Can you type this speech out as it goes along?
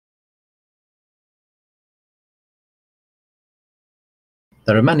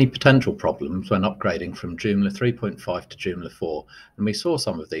There are many potential problems when upgrading from Joomla 3.5 to Joomla 4, and we saw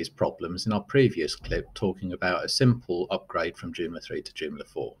some of these problems in our previous clip talking about a simple upgrade from Joomla 3 to Joomla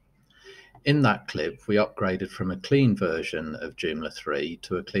 4. In that clip, we upgraded from a clean version of Joomla 3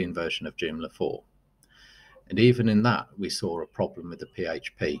 to a clean version of Joomla 4. And even in that, we saw a problem with the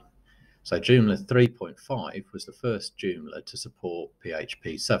PHP. So Joomla 3.5 was the first Joomla to support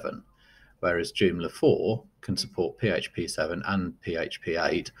PHP 7. Whereas Joomla 4 can support PHP 7 and PHP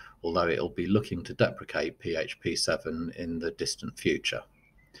 8, although it'll be looking to deprecate PHP 7 in the distant future.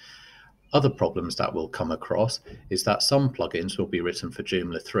 Other problems that we'll come across is that some plugins will be written for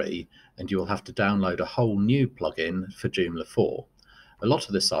Joomla 3 and you will have to download a whole new plugin for Joomla 4. A lot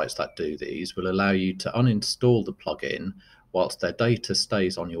of the sites that do these will allow you to uninstall the plugin whilst their data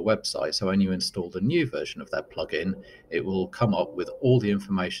stays on your website, so when you install the new version of their plugin, it will come up with all the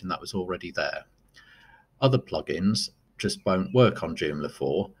information that was already there. Other plugins just won't work on Joomla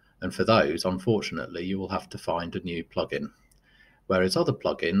 4, and for those, unfortunately, you will have to find a new plugin. Whereas other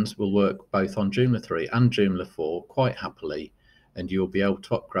plugins will work both on Joomla 3 and Joomla 4 quite happily, and you'll be able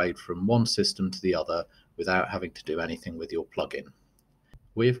to upgrade from one system to the other without having to do anything with your plugin.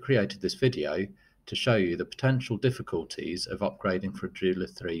 We have created this video to show you the potential difficulties of upgrading from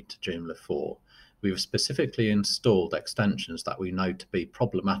Joomla 3 to Joomla 4. We've specifically installed extensions that we know to be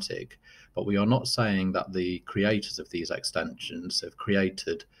problematic, but we are not saying that the creators of these extensions have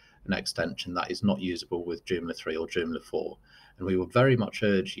created an extension that is not usable with Joomla 3 or Joomla 4. And we would very much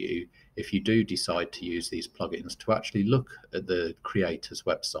urge you, if you do decide to use these plugins, to actually look at the creators'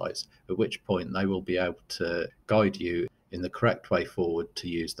 websites, at which point they will be able to guide you in the correct way forward to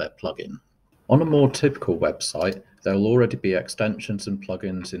use their plugin. On a more typical website, there will already be extensions and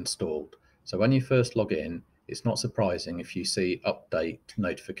plugins installed. So when you first log in, it's not surprising if you see update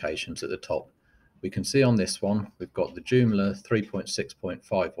notifications at the top. We can see on this one, we've got the Joomla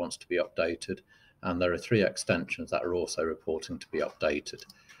 3.6.5 wants to be updated, and there are 3 extensions that are also reporting to be updated.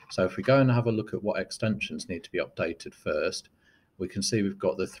 So if we go and have a look at what extensions need to be updated first, we can see we've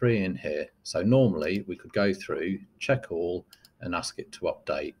got the 3 in here. So normally we could go through, check all, and ask it to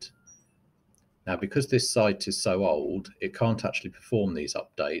update. Now, because this site is so old, it can't actually perform these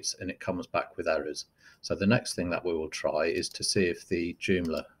updates and it comes back with errors. So the next thing that we will try is to see if the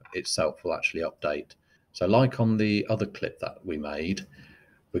Joomla itself will actually update. So like on the other clip that we made,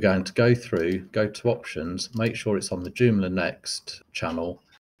 we're going to go through, go to options, make sure it's on the Joomla Next channel,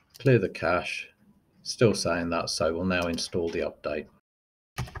 clear the cache, still saying that, so we'll now install the update.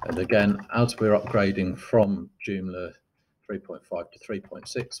 And again, as we're upgrading from Joomla 3.5 to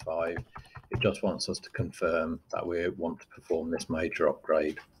 3.65, it just wants us to confirm that we want to perform this major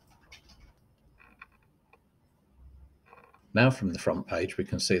upgrade. Now from the front page, we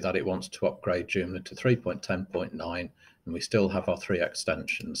can see that it wants to upgrade Joomla to 3.10.9, and we still have our 3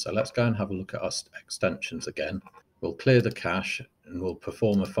 extensions. So let's go and have a look at our extensions again. We'll clear the cache and we'll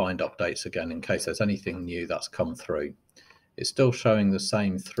perform a find updates again in case there's anything new that's come through. It's still showing the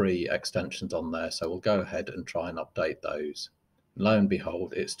same 3 extensions on there, so we'll go ahead and try and update those. Lo and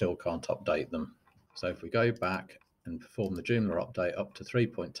behold, it still can't update them. So if we go back and perform the Joomla update up to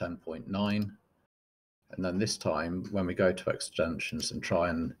 3.10.9, and then this time when we go to extensions and try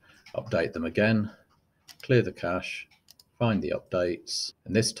and update them again, clear the cache, find the updates,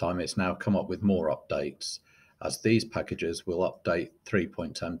 and this time it's now come up with more updates, as these packages will update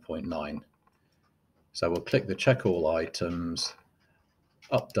 3.10.9. So we'll click the check all items,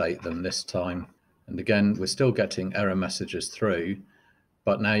 update them this time, and again we're still getting error messages through,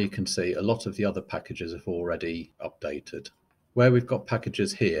 but now you can see a lot of the other packages have already updated. Where we've got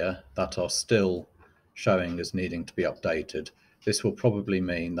packages here that are still showing as needing to be updated, this will probably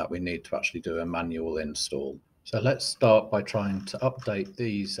mean that we need to actually do a manual install. So let's start by trying to update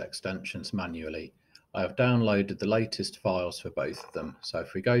these extensions manually. I have downloaded the latest files for both of them. So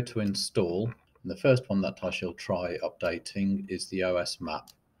if we go to install, the first one that I shall try updating is the OS map.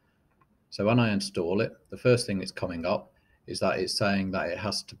 So when I install it, the first thing that's coming up is that it's saying that it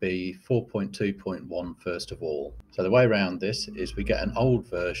has to be 4.2.1 first of all. So the way around this is we get an old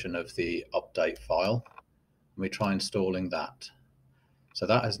version of the update file and we try installing that. So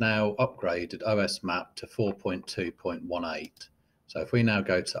that has now upgraded OS map to 4.2.18. So if we now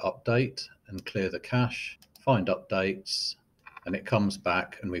go to update and clear the cache, find updates, and it comes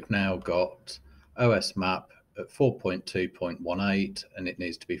back and we've now got OS map at 4.2.18 and it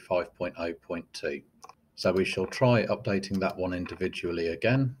needs to be 5.0.2. So we shall try updating that one individually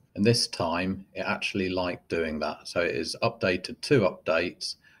again, and this time it actually liked doing that. So it is updated 2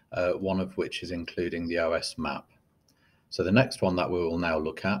 updates, one of which is including the OS map. So the next one that we will now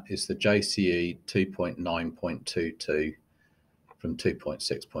look at is the JCE 2.9.22 from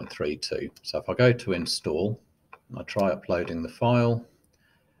 2.6.32. So if I go to install and I try uploading the file,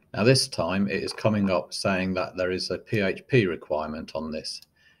 now this time it is coming up saying that there is a PHP requirement on this.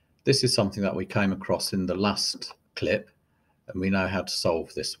 This is something that we came across in the last clip, and we know how to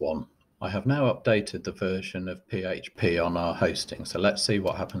solve this one. I have now updated the version of PHP on our hosting, so let's see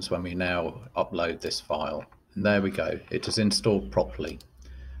what happens when we now upload this file. And there we go, it is installed properly.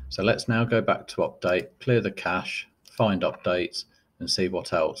 So let's now go back to update, clear the cache, find updates, and see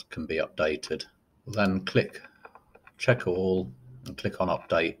what else can be updated. We'll then click check all and click on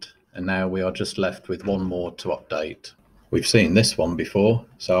update, and now we are just left with one more to update. We've seen this one before,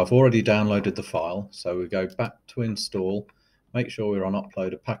 so I've already downloaded the file, so we go back to install, make sure we're on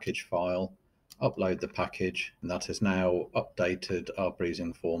upload a package file, upload the package, and that has now updated our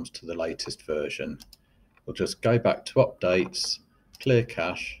Breezing Forms to the latest version. We'll just go back to updates, clear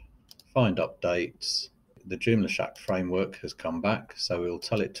cache, find updates. The Joomla Shack framework has come back, so we'll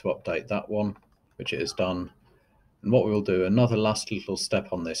tell it to update that one, which it has done. And what we will do, another last little step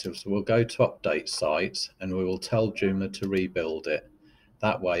on this, is we'll go to update sites and we will tell Joomla to rebuild it.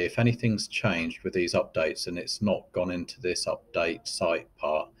 That way, if anything's changed with these updates and it's not gone into this update site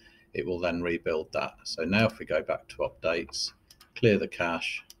part, it will then rebuild that. So now if we go back to updates, clear the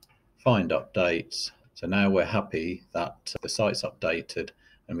cache, find updates. So now we're happy that the site's updated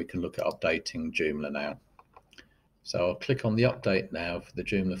and we can look at updating Joomla now. So I'll click on the update now for the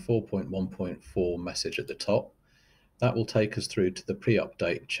Joomla 4.1.4 message at the top. That will take us through to the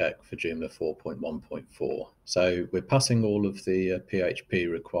pre-update check for Joomla 4.1.4. So we're passing all of the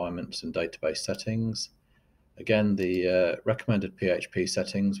PHP requirements and database settings. Again, the recommended PHP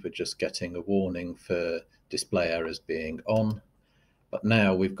settings, we're just getting a warning for display errors being on. But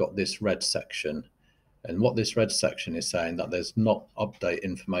now we've got this red section. And what this red section is saying that there's not update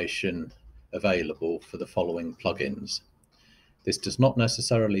information available for the following plugins. This does not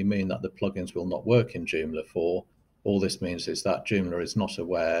necessarily mean that the plugins will not work in Joomla 4. All this means is that Joomla is not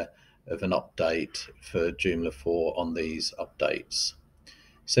aware of an update for Joomla 4 on these updates.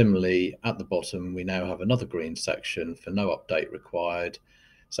 Similarly, at the bottom, we now have another green section for no update required.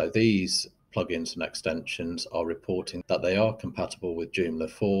 So these plugins and extensions are reporting that they are compatible with Joomla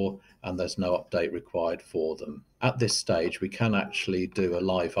 4 and there's no update required for them. At this stage, we can actually do a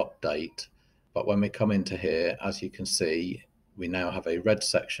live update, but when we come into here, as you can see, we now have a red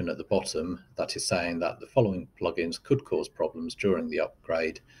section at the bottom that is saying that the following plugins could cause problems during the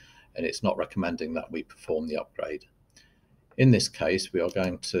upgrade, and it's not recommending that we perform the upgrade. In this case, we are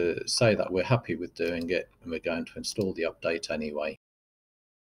going to say that we're happy with doing it and we're going to install the update anyway.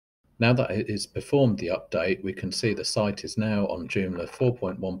 Now that it has performed the update, we can see the site is now on Joomla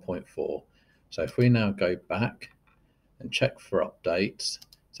 4.1.4. So if we now go back and check for updates,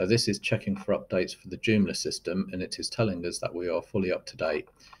 so this is checking for updates for the Joomla system, and it is telling us that we are fully up to date.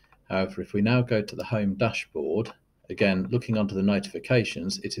 However, if we now go to the home dashboard, again, looking under the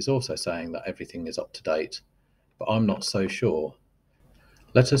notifications, it is also saying that everything is up to date, but I'm not so sure.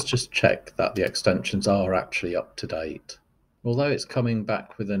 Let us just check that the extensions are actually up to date. Although it's coming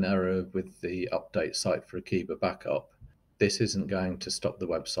back with an error with the update site for Akeeba Backup, this isn't going to stop the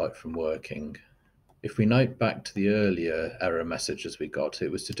website from working. If we note back to the earlier error messages we got,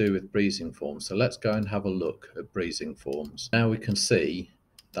 it was to do with Breezing Forms. So let's go and have a look at Breezing Forms. Now we can see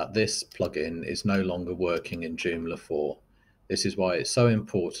that this plugin is no longer working in Joomla 4. This is why it's so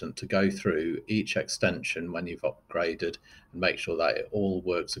important to go through each extension when you've upgraded and make sure that it all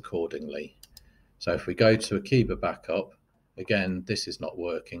works accordingly. So if we go to Akeeba Backup, again, this is not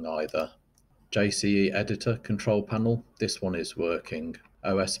working either. JCE Editor Control Panel, this one is working.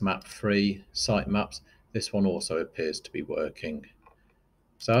 OS Map 3, Sitemaps, this one also appears to be working.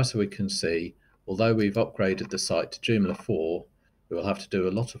 So as we can see, although we've upgraded the site to Joomla 4, we will have to do a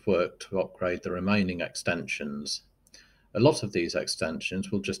lot of work to upgrade the remaining extensions. A lot of these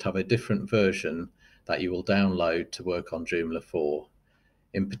extensions will just have a different version that you will download to work on Joomla 4.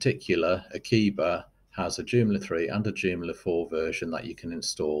 In particular, Akeeba has a Joomla 3 and a Joomla 4 version that you can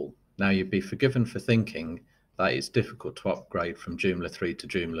install. Now, you'd be forgiven for thinking that it's difficult to upgrade from Joomla 3 to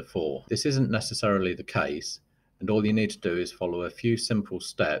Joomla 4. This isn't necessarily the case, and all you need to do is follow a few simple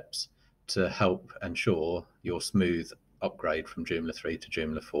steps to help ensure your smooth upgrade from Joomla 3 to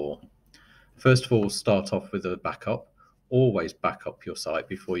Joomla 4. First of all, start off with a backup. Always back up your site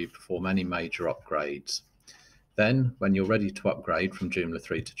before you perform any major upgrades. Then, when you're ready to upgrade from Joomla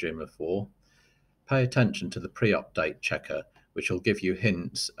 3 to Joomla 4, pay attention to the pre-update checker, which will give you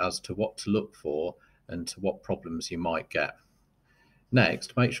hints as to what to look for and to what problems you might get.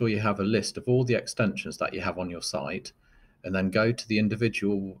 Next, make sure you have a list of all the extensions that you have on your site, and then go to the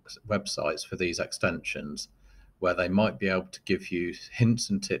individual websites for these extensions. where they might be able to give you hints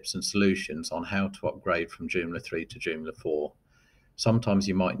and tips and solutions on how to upgrade from Joomla 3 to Joomla 4. Sometimes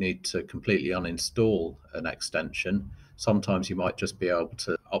you might need to completely uninstall an extension. Sometimes you might just be able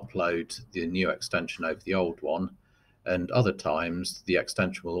to upload the new extension over the old one. And other times the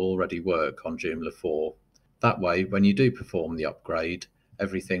extension will already work on Joomla 4. That way, when you do perform the upgrade,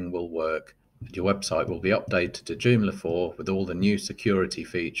 everything will work. Your website will be updated to Joomla 4 with all the new security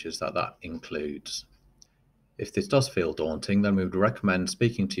features that includes. If this does feel daunting, then we would recommend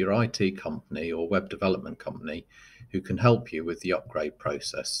speaking to your IT company or web development company who can help you with the upgrade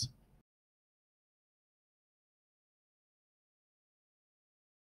process.